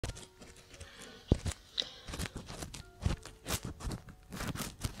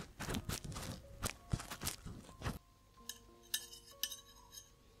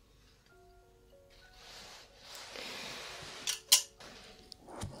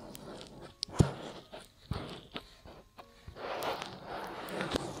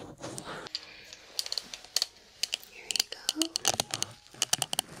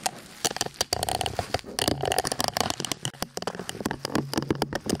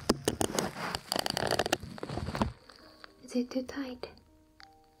Is it too tight?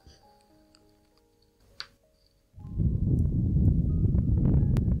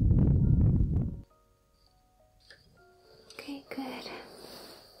 Okay, good.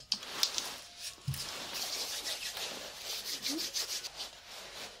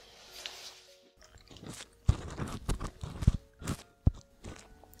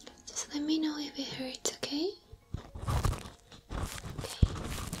 Just let me know if it hurts, okay?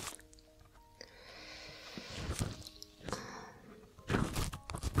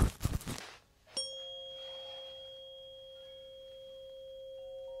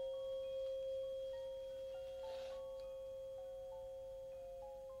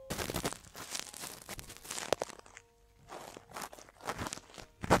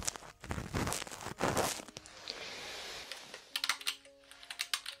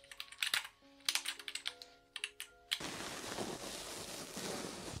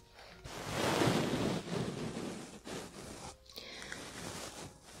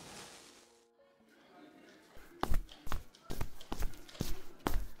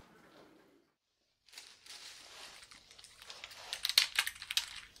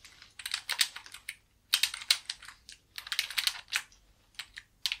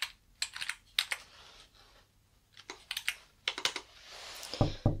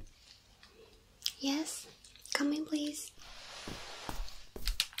 Yes, come in, please.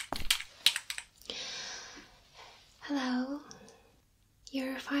 Hello,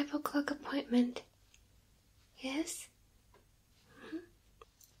 your 5 o'clock appointment. Yes?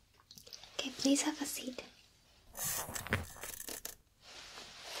 Okay, please have a seat.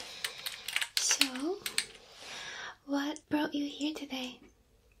 So, what brought you here today?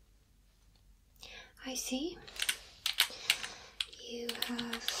 I see. You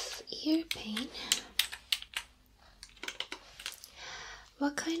have ear pain.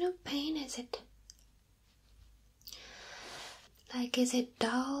 What kind of pain is it? Like, is it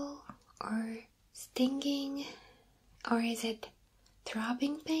dull or stinging, or is it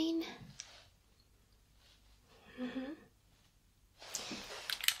throbbing pain?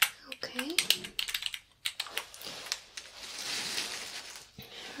 Okay.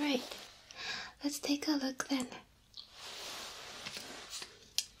 Right. Let's take a look then.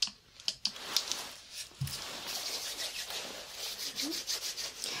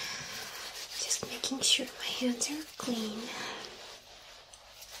 Just making sure my hands are clean.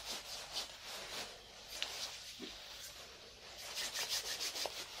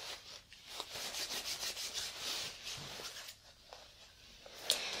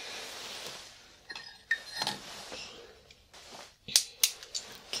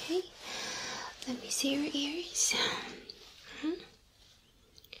 Okay, let me see your ears.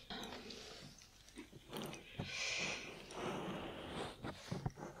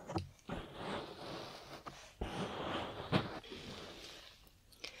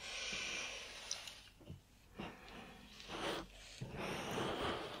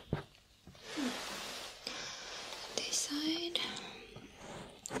 This side.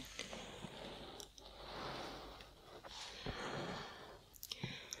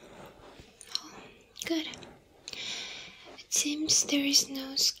 Oh, good. It seems there is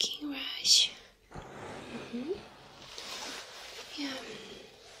no skin rash. Yeah.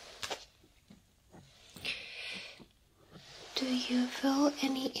 Do you feel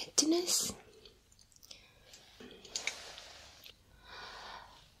any itchiness?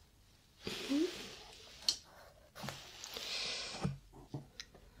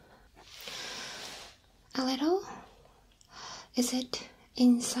 A little? Is it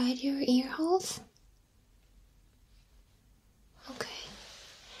inside your ear holes? Okay.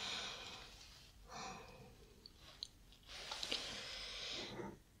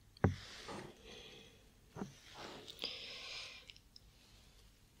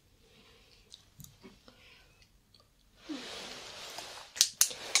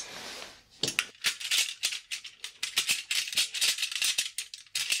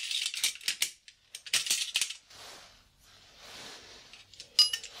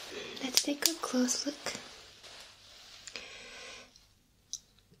 Let's take a close look.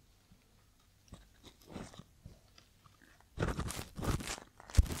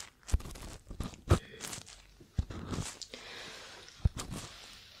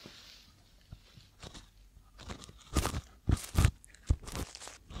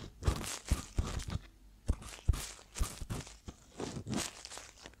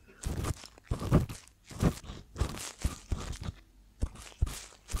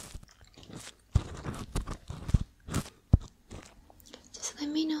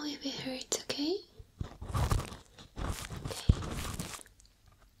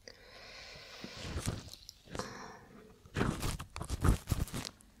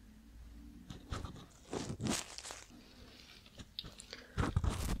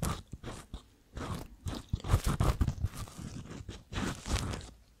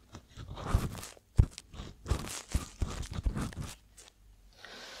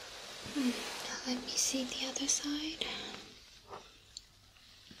 see the other side.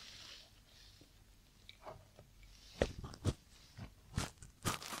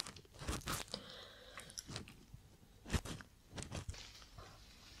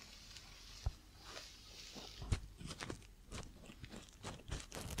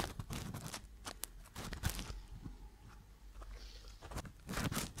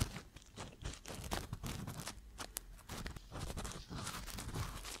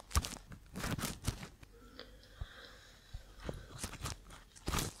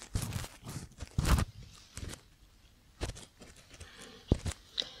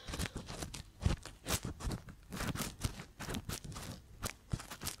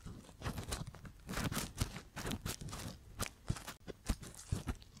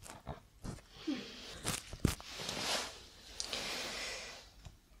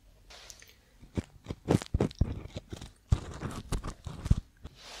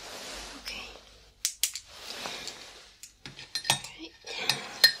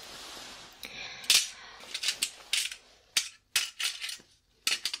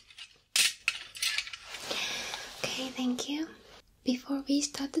 Thank you. Before we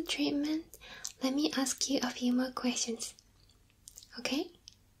start the treatment, let me ask you a few more questions. Okay?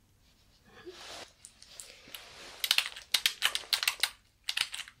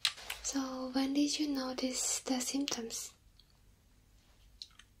 So, when did you notice the symptoms?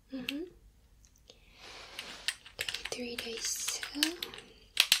 Okay, 3 days ago.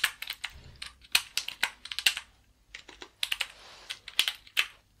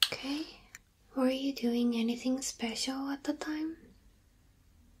 Okay. Were you doing anything special at the time?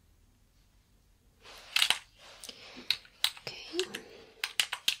 Okay.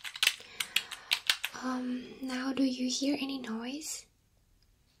 Now do you hear any noise?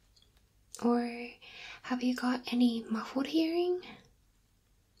 Or have you got any muffled hearing?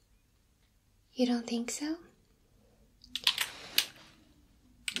 You don't think so?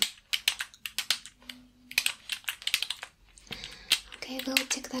 Okay, we'll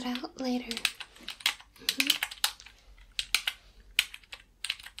check that out later.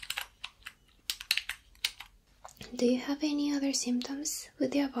 Do you have any other symptoms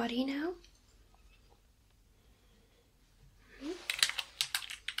with your body now?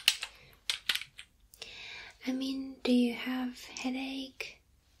 I mean, do you have headache,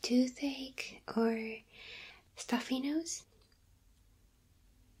 toothache, or stuffy nose?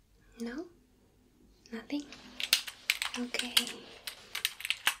 No? Nothing? Okay.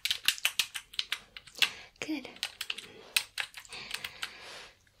 Good.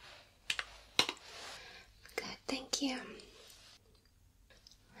 Good, thank you.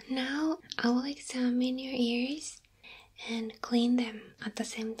 Now I will examine your ears and clean them at the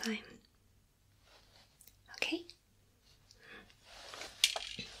same time. Okay?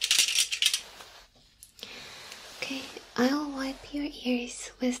 Okay, I'll wipe your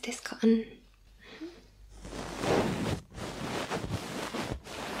ears with this cotton.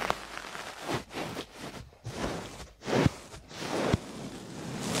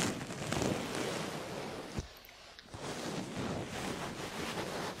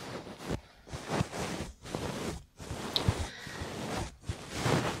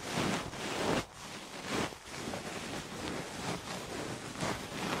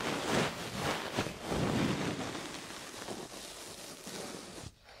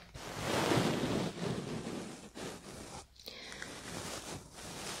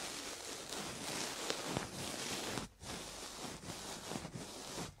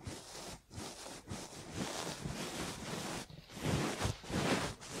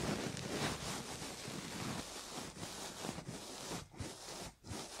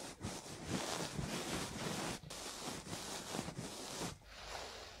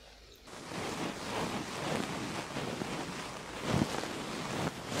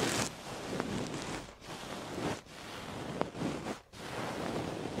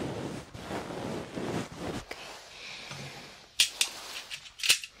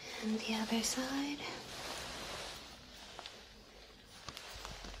 And the other side.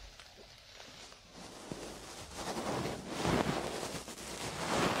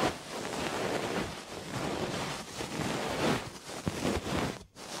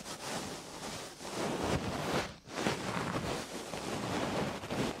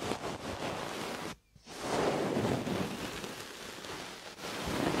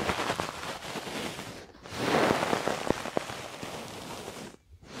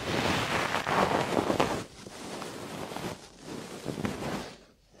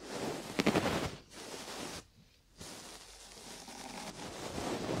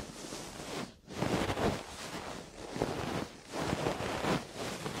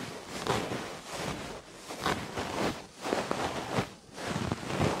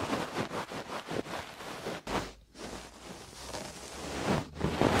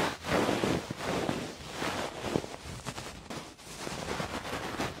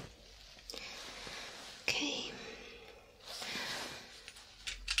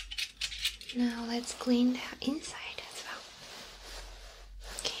 let's clean the inside as well.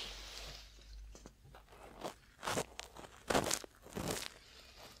 Okay.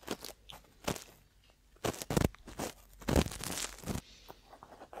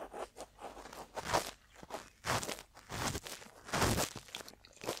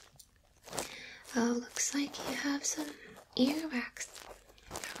 Oh, looks like you have some earwax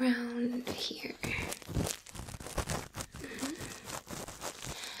around here.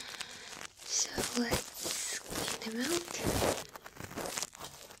 So let's clean them out.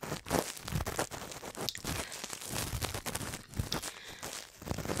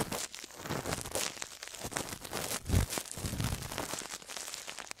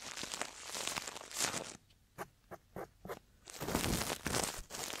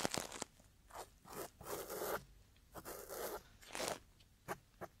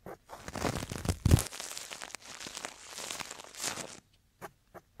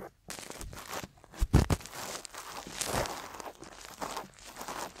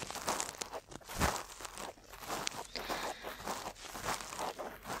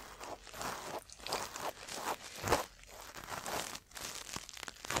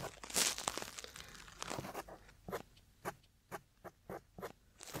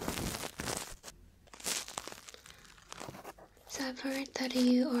 So I've heard that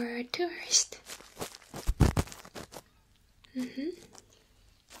you are a tourist. Yeah.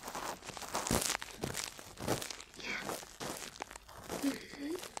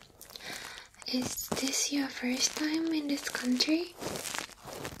 Is this your first time in this country?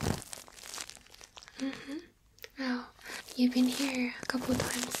 Oh, you've been here a couple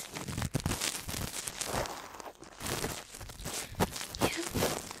times. Yeah.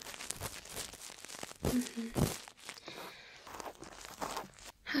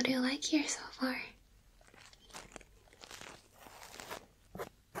 How do you like here so far?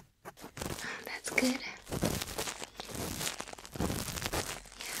 Oh, that's good.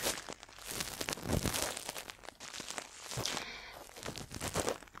 Yeah.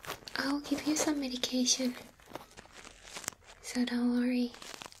 I'll give you some medication, so don't worry.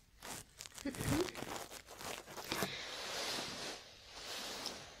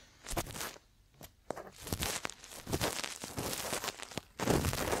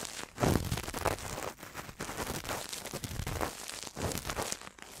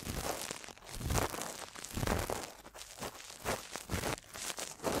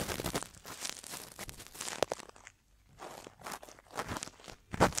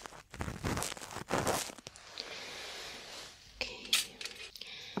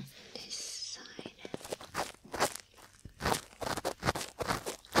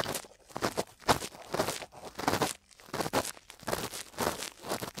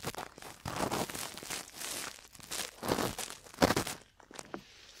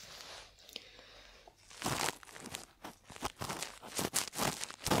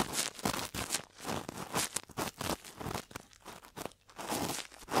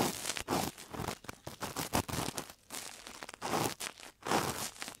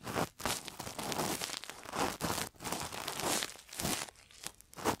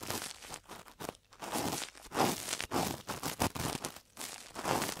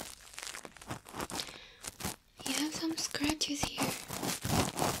 Some scratches here.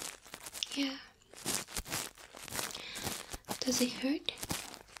 Yeah. Does it hurt?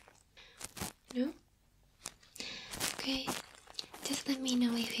 No? Okay. Just let me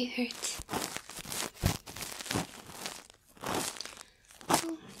know if it hurts.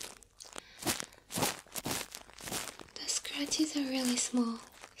 Oh. The scratches are really small,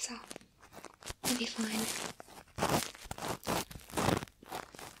 so it'll be fine.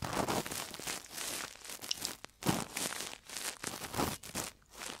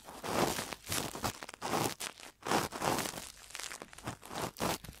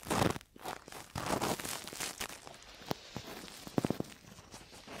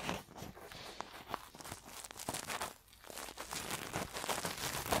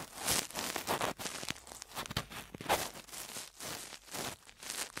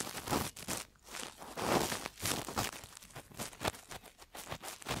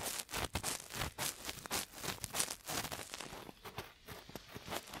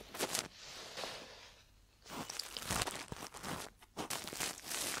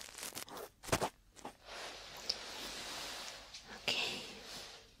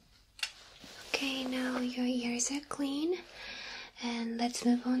 Okay, now your ears are clean, and let's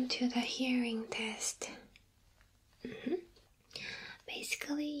move on to the hearing test.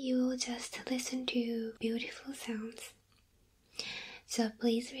 Basically, you will just listen to beautiful sounds, so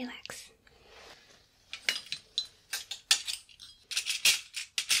please relax.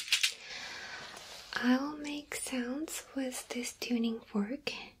 I'll make sounds with this tuning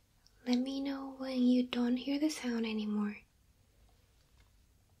fork. Let me know when you don't hear the sound anymore.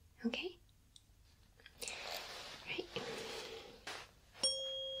 Okay? Right.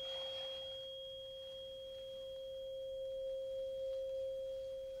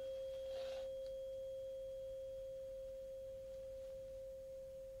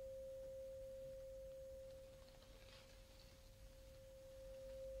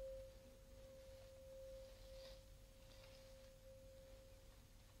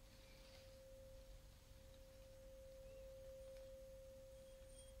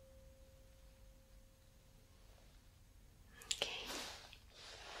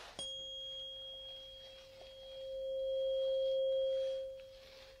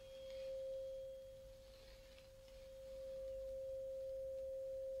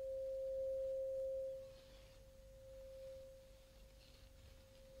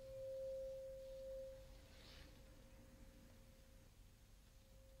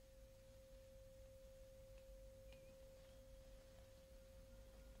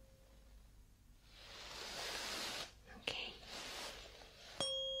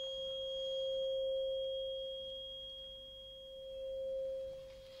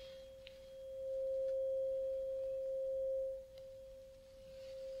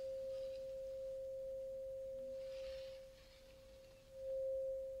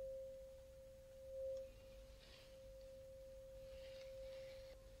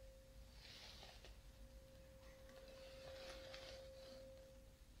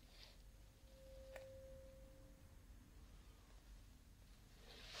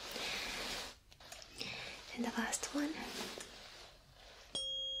 And the last one.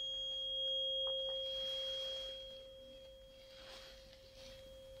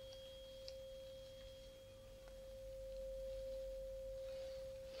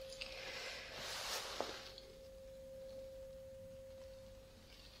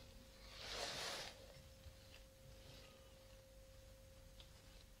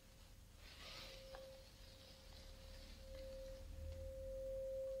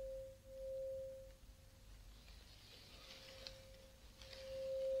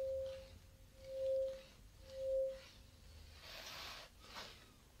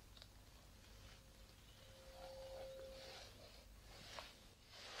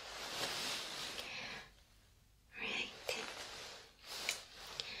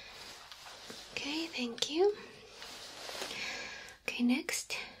 Thank you. Okay,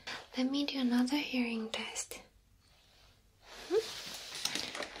 next, let me do another hearing test.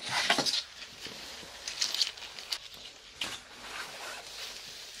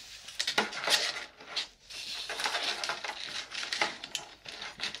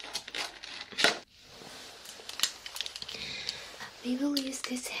 We will use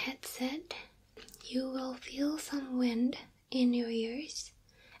this headset. You will feel some wind in your ears,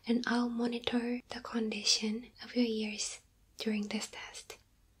 and I'll monitor the condition of your ears during this test.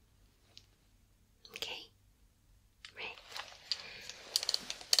 Okay? Right.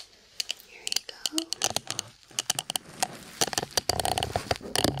 Here we go.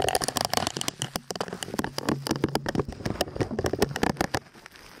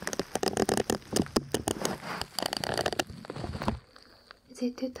 Is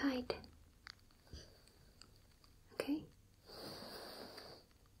it too tight? Okay.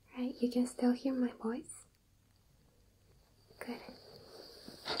 Right, you can still hear my voice? Good.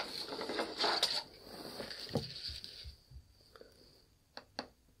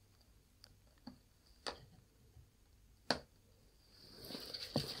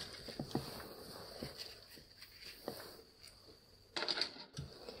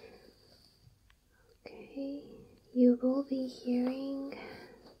 Okay, you will be hearing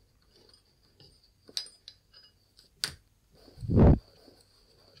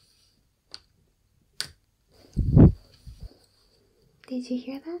Did you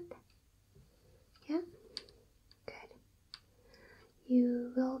hear that? Yeah? Good.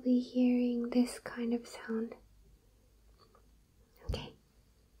 You will be hearing this kind of sound. Okay.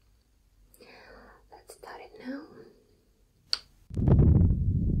 Let's start it now.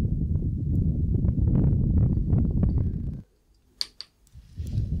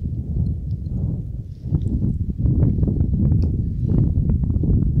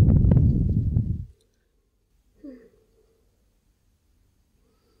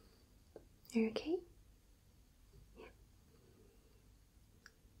 Are you okay?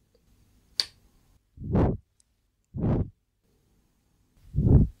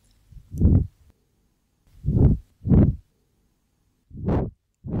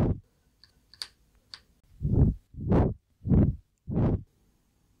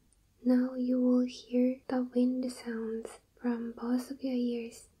 Yeah. Now you will hear the wind sounds from both of your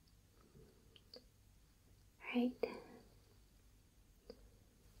ears. Right.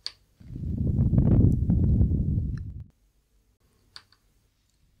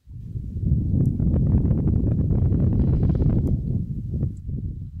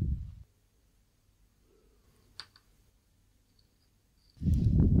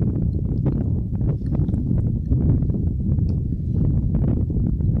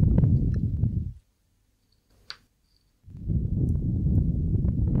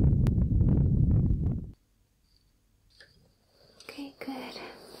 Okay, good.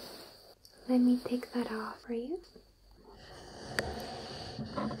 Let me take that off for you.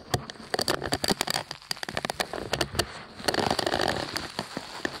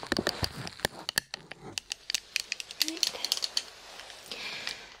 Right.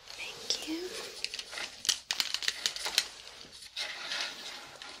 Thank you.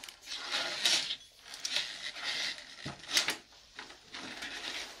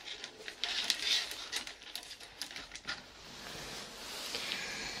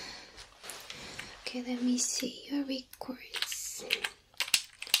 Okay, let me see your records.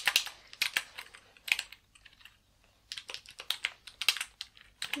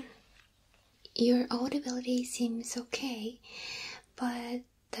 Your audibility seems okay, but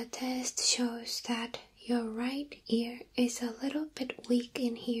the test shows that your right ear is a little bit weak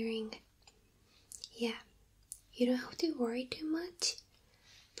in hearing. Yeah, you don't have to worry too much,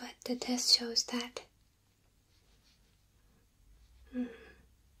 but the test shows that.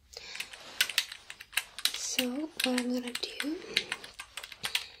 So what I'm gonna do,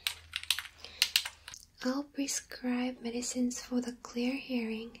 I'll prescribe medicines for the clear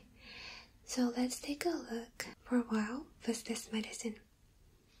hearing. So let's take a look for a while with this medicine.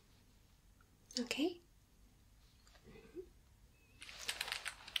 Okay?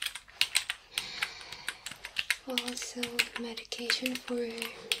 Also medication for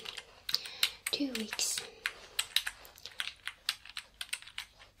 2 weeks.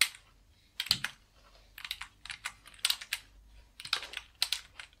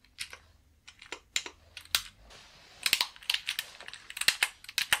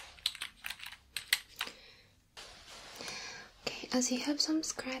 As you have some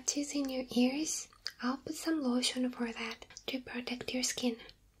scratches in your ears, I'll put some lotion for that to protect your skin.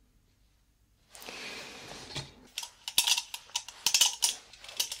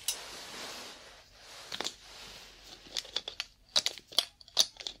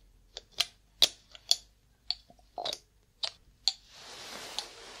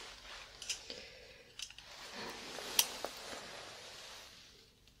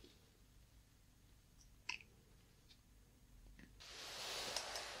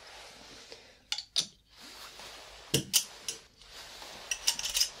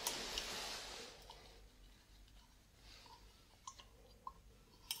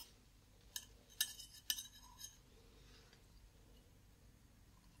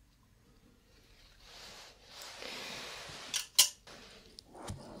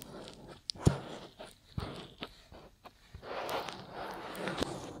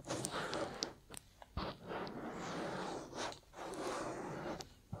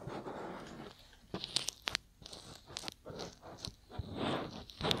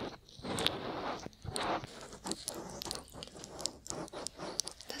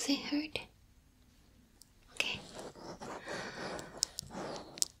 Does it hurt? Okay.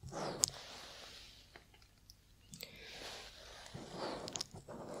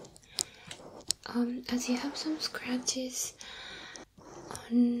 As you have some scratches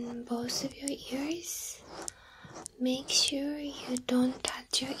on both of your ears, make sure you don't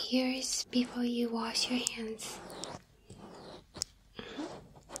touch your ears before you wash your hands.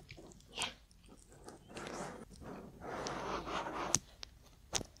 Yeah.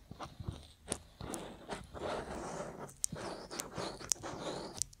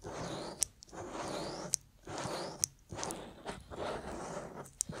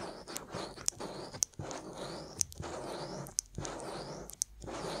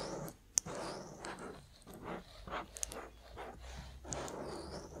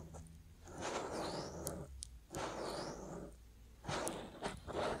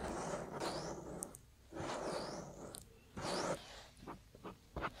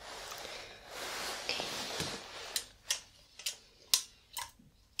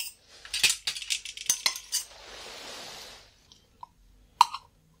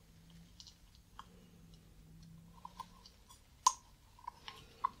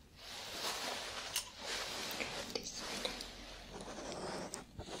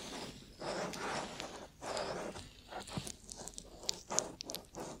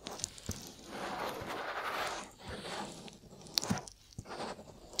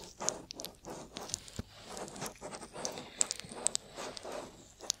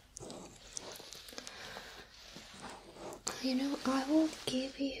 I will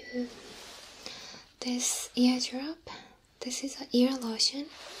give you this ear drop. This is an ear lotion.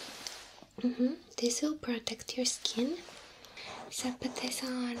 This will protect your skin. So put this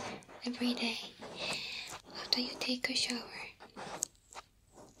on every day after you take a shower.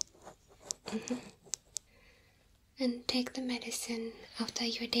 And take the medicine after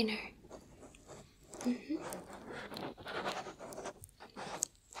your dinner.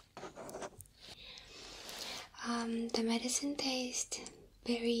 The medicine tastes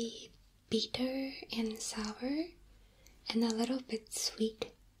very bitter and sour and a little bit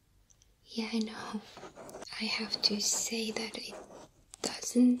sweet. Yeah, I know. I have to say that it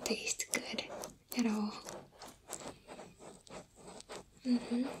doesn't taste good at all.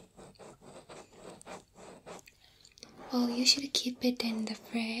 Well, you should keep it in the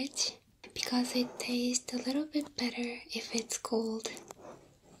fridge because it tastes a little bit better if it's cold.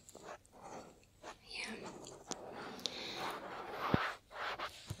 Yeah.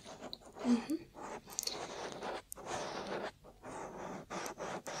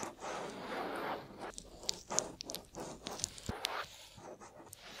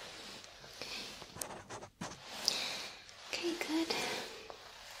 Okay, good.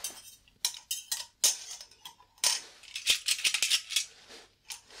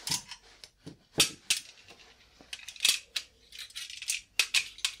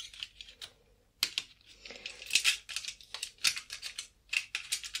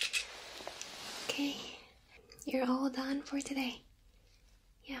 Okay, you're all done for today.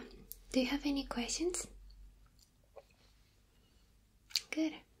 Yeah, do you have any questions?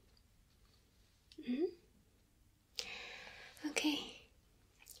 Good. Okay,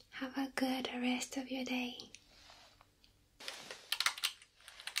 have a good rest of your day.